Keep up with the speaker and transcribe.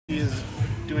He is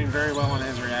doing very well on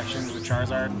his reactions with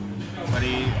Charizard, but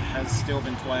he has still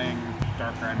been playing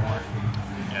Darkrai more.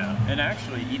 Yeah, and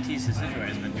actually, ET's Decidueye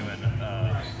has been doing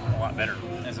a lot better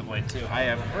as of late too. I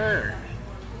have heard.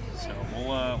 So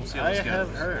we'll see how this goes. I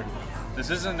have heard. This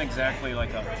isn't exactly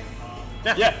like a.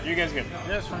 Yeah, you guys good.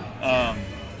 Yeah, it's fine.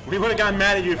 We would have gotten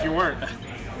mad at you if you weren't.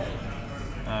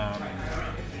 I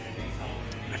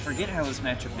forget how this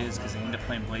matchup is because they end up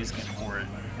playing Blaziken for it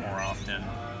more often.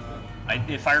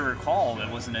 If I recall, it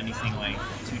wasn't anything like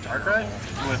too Darkrai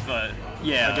with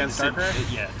against Darkrai.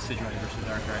 Yeah, Decidueye versus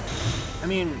Darkrai. I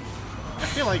mean, I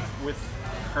feel like with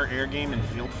her air game and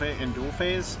field in dual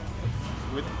phase,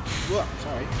 with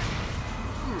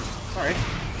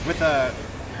with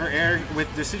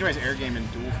Decidueye's air game in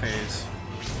dual phase,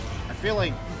 I feel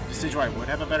like Decidueye would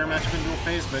have a better matchup in dual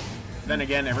phase, but then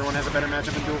again, everyone has a better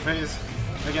matchup in dual phase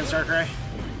against Darkrai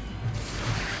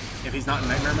if he's not in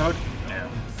Nightmare mode. Yeah.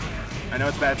 I know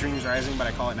it's Bad Dreams Rising, but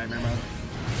I call it Nightmare mode.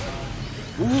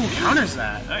 Ooh, counters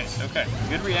that. Nice, okay.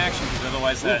 Good reaction, because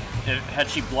otherwise had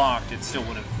she blocked, it still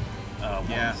would have won.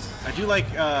 Yeah, I do like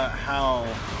how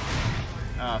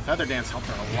Feather Dance helped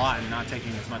her a lot in not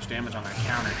taking as much damage on that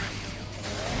counter.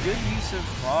 Good use of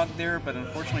Frog there, but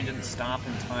unfortunately didn't stop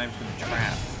in time for the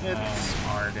trap. It's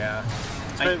hard, yeah.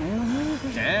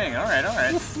 Dang, alright.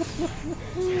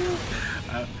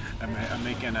 I'm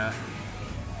making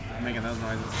those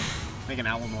noises. Making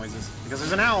owl noises. Because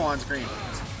there's an owl on screen.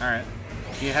 Alright.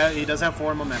 He does have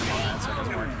 4 momentum on that, so it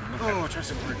doesn't work. Okay. Oh, tries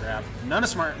to grab. Not a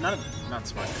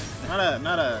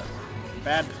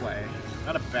bad play.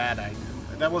 Not a bad idea.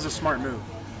 That was a smart move.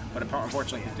 But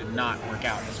unfortunately it did not work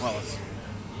out as well as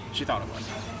she thought it would.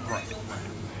 Right.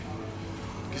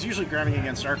 Because usually grabbing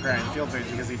against Darkrai in field phase,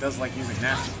 because he does like using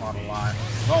Nasty Plot a lot,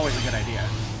 is always a good idea.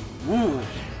 Woo!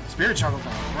 Spirit Chocolate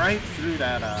going right through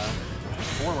that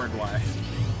forward Y.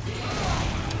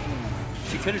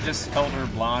 She could have just held her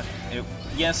block.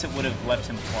 Yes, it would have left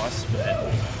him plus,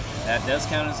 but that does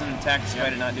count as an attack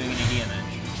despite it not doing any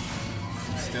damage.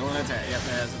 Still an attack. Yep,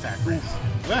 it has attack.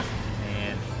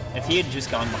 And if he had just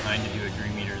gone behind to do a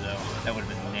Dream Eater, though, that would have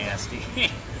been nasty.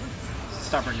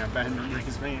 Stop bringing up bad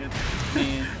memories, man.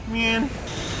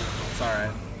 It's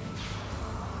alright.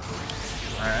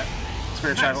 Alright.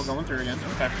 Spirit Shackle going through again.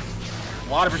 Okay. A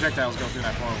lot of projectiles go through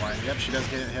that forward line. Yep, she does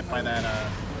get hit by that,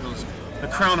 the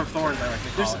Crown of Thorns, I like to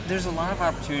call it. There's a lot of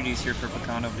opportunities here for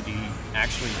Picano to be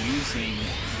actually using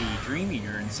the Dream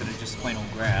Eater instead of just plain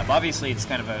old grab. Obviously, it's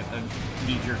kind of a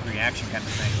knee-jerk reaction kind of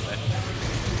thing, but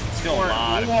still a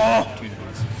lot of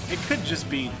opportunities. It could just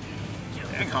be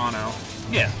Picano.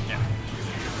 Yeah.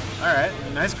 Alright,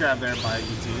 nice grab there by ET.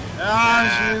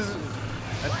 Jeez.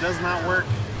 That does not work.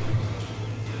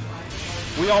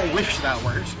 We all wish that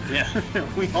worked. Yeah.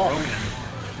 We all.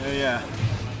 Yeah.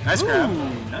 Nice grab.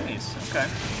 Ooh, nice. Okay.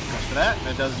 Goes for that.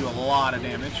 That does do a lot of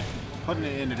damage. Putting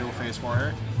it into dual phase for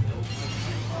her.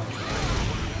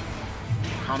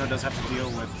 Picano does have to deal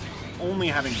with only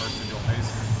having burst in dual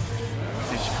phase.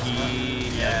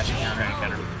 Yeah, she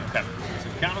countered. Okay. So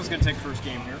Picano's going to take first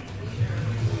game here.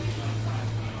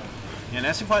 Yeah,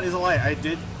 Nasty Plot is a light. I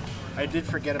did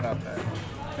forget about that.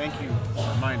 Thank you for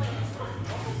reminding me.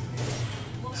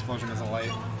 Explosion is a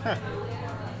light. Huh.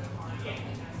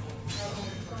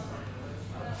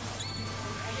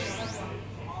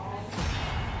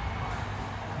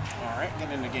 Alright,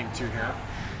 getting into game 2 here.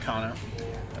 Picano.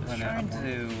 I'm trying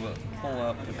to pull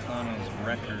up Picano's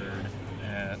record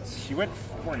at... He went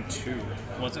 4-2.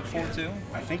 Was it 4-2?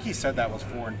 I think he said that was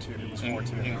 4-2. It was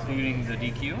 4-2. Including the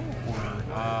DQ?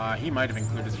 Or? He might have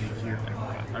included the DQ.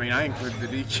 I mean, I included the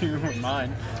DQ with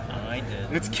mine. I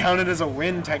did. It's counted as a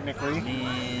win, technically.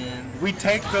 And... We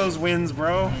take those wins,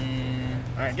 bro.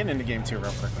 Alright, getting into game 2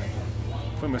 real quickly.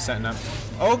 Fumo's setting up.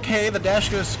 Okay, the dash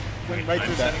goes right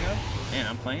through that. Up? Man,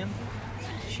 I'm playing?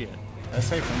 Shit. That's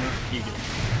safe for me. You get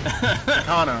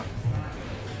Picano.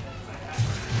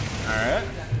 Alright.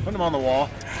 Put him on the wall.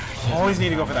 Always need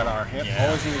to go for that R. Yep. Yeah.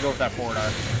 Always need to go for that forward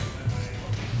R.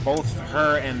 Both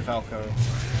her and Falco.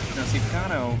 Now, see,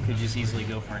 Picano could just easily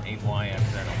go for an 8Y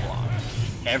after that block.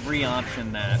 Every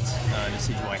option that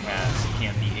Decidueye has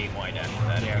can be 8Y after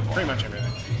that. Yeah, pretty much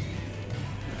everything.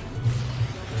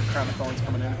 Crown of Thorns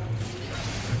coming in.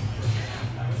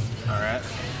 Alright.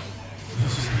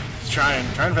 He's trying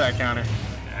for that counter.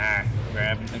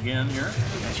 Grab again here.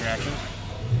 Nice reaction.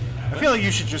 I feel like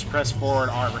you should just press forward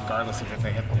R regardless of if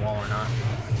they hit the wall or not.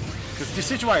 Because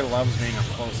Decidueye loves being up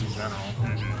close in general.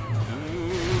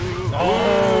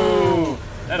 Oh!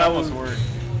 That almost worked.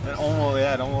 It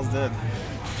almost did.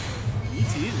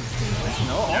 ET is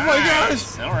no. Oh my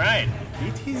gosh! Alright.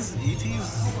 ET's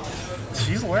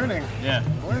she's learning. Yeah.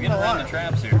 Learning Getting a around lot. the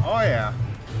traps here. Oh yeah.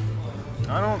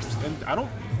 I don't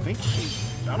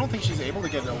think she's able to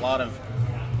get a lot of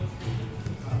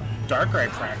Darkrai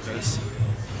practice.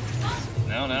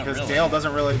 No, not because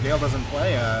really. Dale doesn't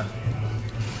play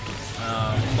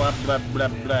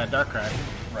Darkrai.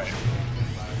 Right.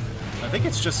 I think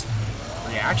it's just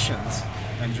reactions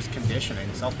and just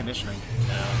conditioning, self-conditioning.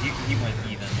 No, he went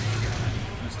even.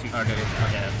 It was too. Oh, did he?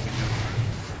 Okay. Yeah.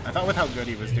 I thought with how good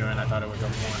he was doing, I thought it would go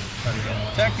more.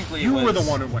 Technically, you were the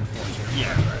one who went for it.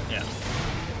 Yeah, right. Yeah.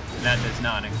 That does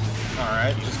not include. All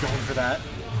right, just going for that.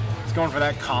 Just going for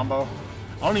that combo.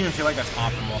 I don't even feel like that's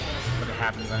optimal, but it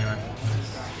happens anyway.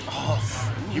 Oh,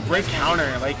 you break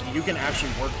counter, like you can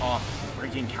actually work off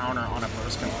breaking counter on a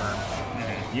burst confirm.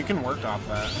 You can work off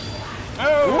that.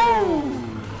 Oh!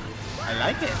 Ooh, I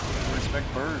like it. Respect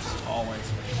burst,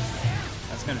 always.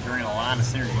 That's going to drain a lot of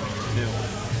synergy when you do.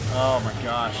 Oh my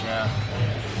gosh, yeah.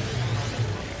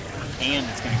 And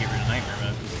it's going to get rid of Nightmare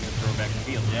Mode because it's going to throw it back in the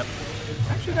field. Yep.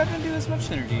 Actually, that didn't do as much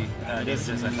synergy as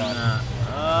I thought.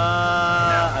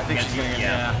 No, I think she's going to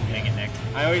get, gonna get nicked.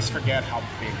 I always forget how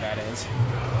big that is.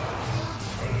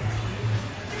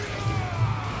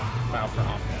 Bow for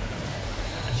optimal.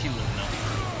 She will know.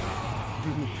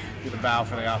 Do the bow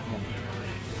for the optimal.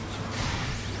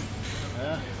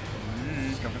 Yeah.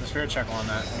 Just go for the spirit check on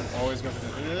that. Always go for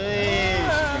the. She's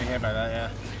gonna get hit by that, yeah.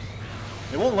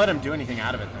 They won't let him do anything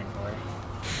out of it, thankfully.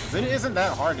 'Cause it isn't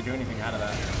that hard to do anything out of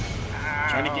that.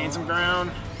 Trying to gain some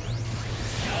ground.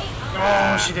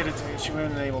 Oh, she did it. She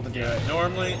wasn't able to do it.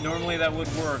 Normally that would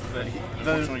work, but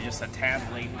unfortunately just a tad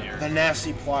late there. The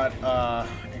nasty plot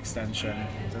extension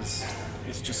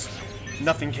is just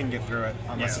nothing can get through it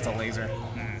unless it's a laser.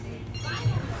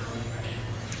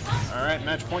 All right,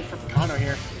 match point for Picano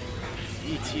here.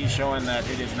 ET showing that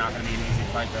it is not going to be an easy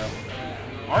fight though.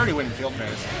 Already winning field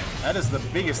phase. That is the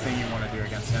biggest thing you want to do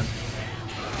against him.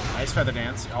 Nice feather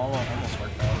dance. Almost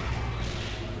worked though.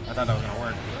 I thought that was going to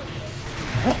work.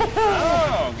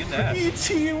 Oh, good dash.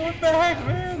 ET, what the heck,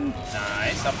 man?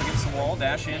 Nice, up against the wall,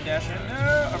 dash in, dash in.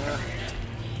 No, okay.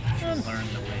 Learn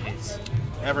the ways.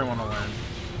 Everyone will learn.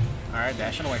 All right,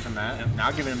 dashing away from that. Yep.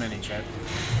 Now giving him any chip.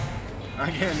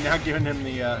 Now giving him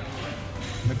the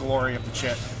glory of the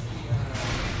chip.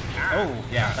 Oh,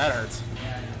 yeah, that hurts.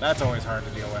 That's always hard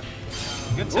to deal with.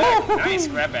 Good tech. Nice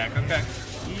grab back. Okay.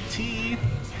 ET,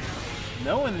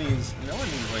 knowing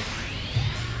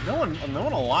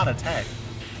a lot of tech.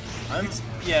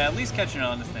 At least catching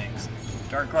on to things.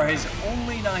 Darkrai is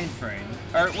only 9 frame.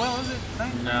 Or, well, is it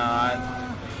 9? No,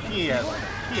 he has only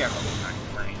 9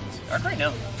 frames. Darkrai,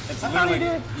 no. It's I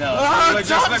literally no. It's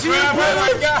just the grab. Oh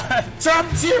my god! Top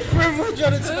tier privilege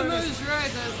at its That finest. move's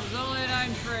right, that's only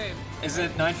 9 frame. Is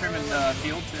it 9 frame in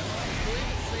field too?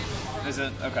 Is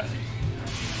it? Okay.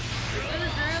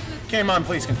 Came on,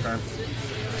 please confirm.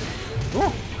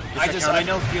 Ooh, I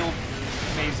know field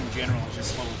phase in general is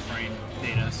just slow frame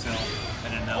data, so I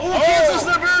didn't know. Oh, cancel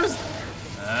slippers!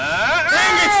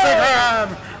 Dang it,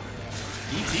 Instagram!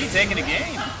 ET taking a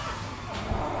game.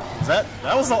 Is that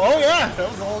was the, oh yeah, that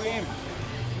was the whole game.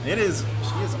 She is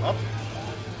up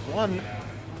 1.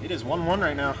 It is 1-1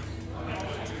 right now.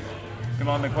 Come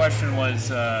on, the question was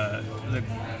the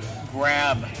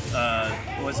grab,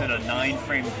 was it a 9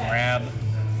 frame grab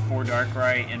for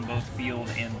Darkrai in both field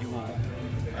and duel?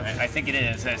 I think it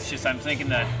is. It's just I'm thinking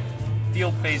that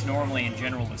field phase normally in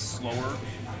general is slower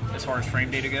as far as frame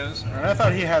data goes. And I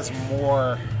thought he has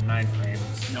more 9 frames.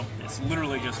 Nope, it's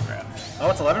literally just grab. Oh,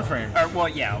 it's 11 frames. Well,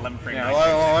 yeah, 11 frame. Yeah,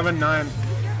 9 11, 9.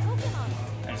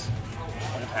 Just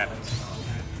old habits.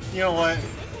 You know what?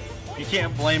 You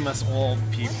can't blame us old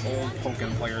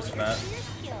Pokken players for that.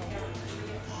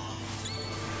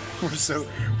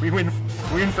 We win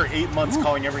for 8 months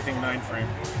calling everything 9 frame.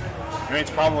 I mean,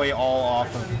 it's probably all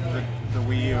off of the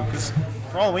Wii U, because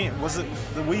for all we was it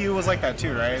the Wii U was like that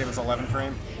too, right? It was 11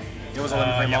 frame. It was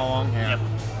 11 frame all along. Yeah. Yep.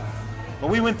 But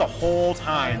we went the whole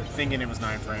time thinking it was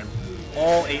 9 frame,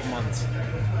 all 8 months.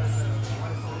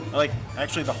 Like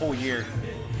actually the whole year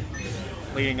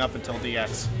leading up until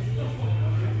DX.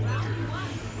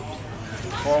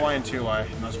 4Y and 2Y,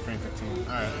 and those are frame 15.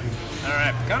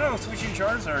 Alright, Picano switching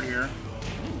Charizard here.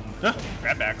 Huh.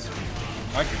 Grab backs.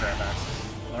 I like the grab backs.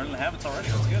 Learning the habits already,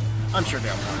 that's good. I'm sure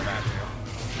they'll learn that too.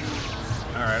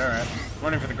 Alright.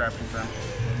 Running for the grab confirm.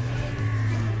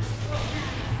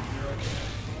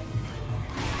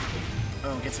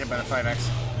 Oh, gets hit by the 5X.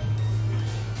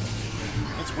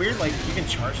 It's weird, like, you can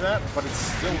charge that, but it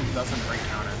still doesn't break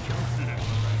counter.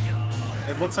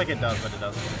 It looks like it does, but it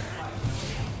doesn't.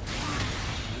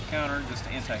 Counter, just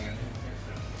anti-hit.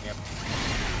 Yep.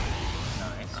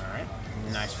 Nice. Alright.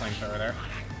 Nice flamethrower there.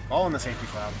 All in the safety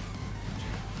cloud.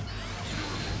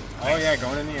 Oh yeah,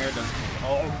 going in the air does.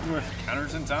 Oh,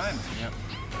 Counters in time. yep.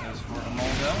 Goes for a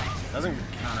Moldo. Doesn't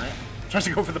counter it. Tries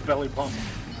to go for the belly bump.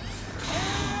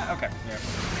 Okay. Yeah.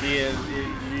 He is.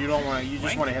 You don't want to. You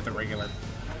just want to hit the regular.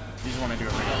 You just want to do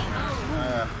it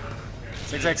regular.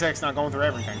 6XX not going through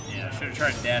everything. Yeah, should have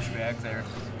tried to dash back there.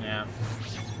 Yeah.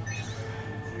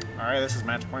 All right, this is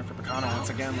match point for Picano once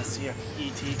again. Let's see if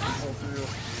ET can pull through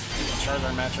the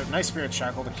Charizard matchup. Nice Spirit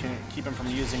Shackle to keep him from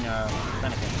using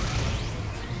Benefit.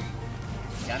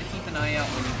 You gotta keep an eye out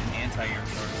when you can anti-air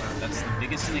Charizard. That's the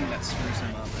biggest thing that screws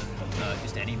him up in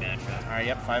just any matchup. All right,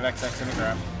 yep, 5XX in the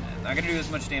grab. Not gonna do as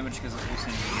much damage because it's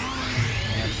full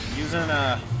Using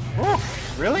ooh,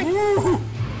 really? Ooh.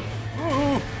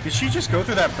 Ooh. Did she just go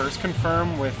through that burst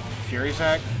confirm with Fury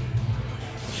Attack?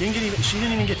 She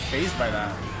didn't even get phased by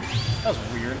that. That was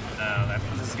weird. Oh,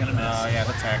 this is gonna miss. Oh yeah,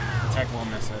 the tech will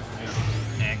miss it.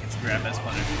 Yeah, gets grabbed as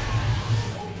punish.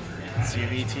 Let's see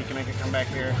if ET can make a comeback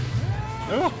here.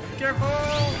 Ooh! Careful!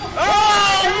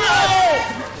 Oh no!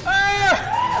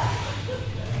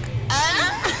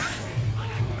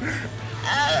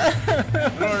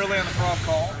 No early on the frog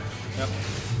call. Yep.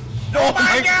 Oh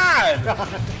my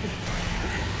god!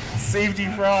 Safety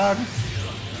frog.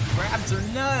 Grabs are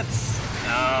nuts!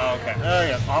 Oh, okay. Oh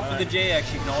yeah. Off of the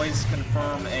JX, you can always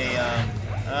confirm a,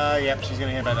 yep, she's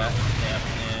gonna hit by that. Yep,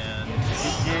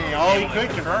 and... Oh, you could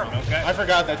confirm. Okay. I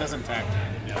forgot that doesn't tech.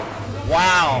 Yep.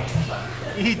 Wow.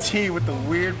 ET with the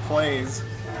weird plays.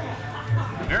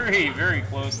 Very, very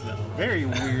close, though. Very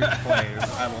weird plays,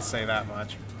 I will say that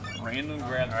much. Random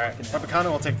grab. Alright, but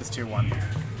Picano will take this 2-1.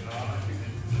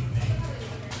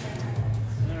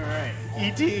 Alright.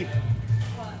 ET.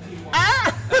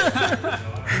 Ah!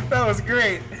 That was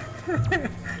great.